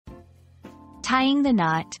Tying the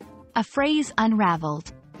knot, a phrase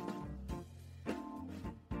unraveled.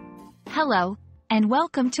 Hello, and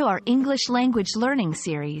welcome to our English language learning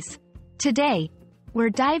series. Today, we're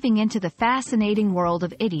diving into the fascinating world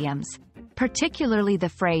of idioms, particularly the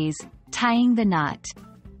phrase, tying the knot.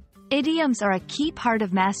 Idioms are a key part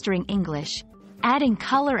of mastering English, adding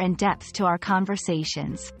color and depth to our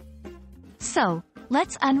conversations. So,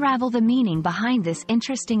 let's unravel the meaning behind this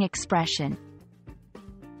interesting expression.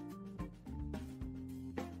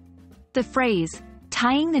 The phrase,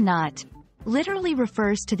 tying the knot, literally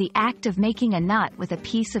refers to the act of making a knot with a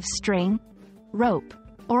piece of string, rope,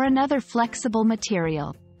 or another flexible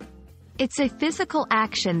material. It's a physical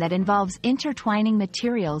action that involves intertwining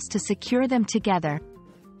materials to secure them together.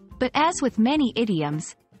 But as with many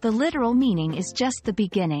idioms, the literal meaning is just the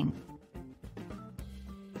beginning.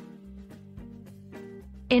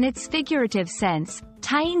 In its figurative sense,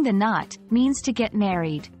 tying the knot means to get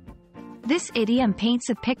married. This idiom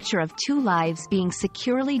paints a picture of two lives being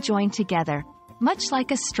securely joined together, much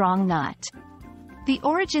like a strong knot. The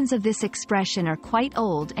origins of this expression are quite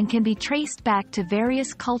old and can be traced back to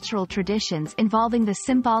various cultural traditions involving the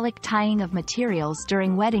symbolic tying of materials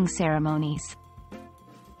during wedding ceremonies.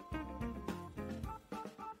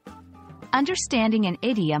 Understanding an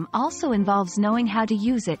idiom also involves knowing how to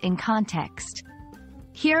use it in context.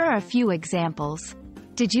 Here are a few examples.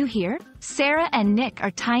 Did you hear? Sarah and Nick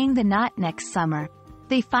are tying the knot next summer.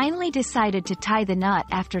 They finally decided to tie the knot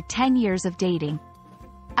after 10 years of dating.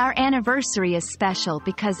 Our anniversary is special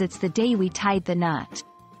because it's the day we tied the knot.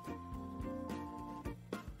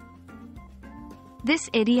 This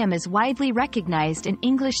idiom is widely recognized in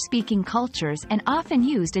English-speaking cultures and often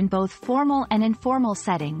used in both formal and informal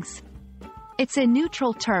settings. It's a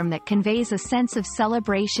neutral term that conveys a sense of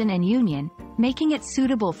celebration and union, making it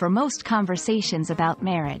suitable for most conversations about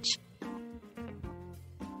marriage.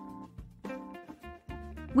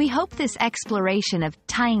 We hope this exploration of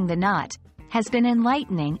tying the knot has been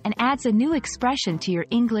enlightening and adds a new expression to your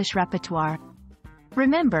English repertoire.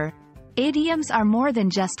 Remember, idioms are more than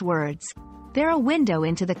just words. They're a window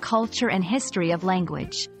into the culture and history of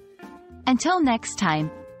language. Until next time,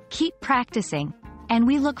 keep practicing, and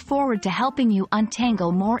we look forward to helping you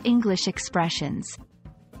untangle more English expressions.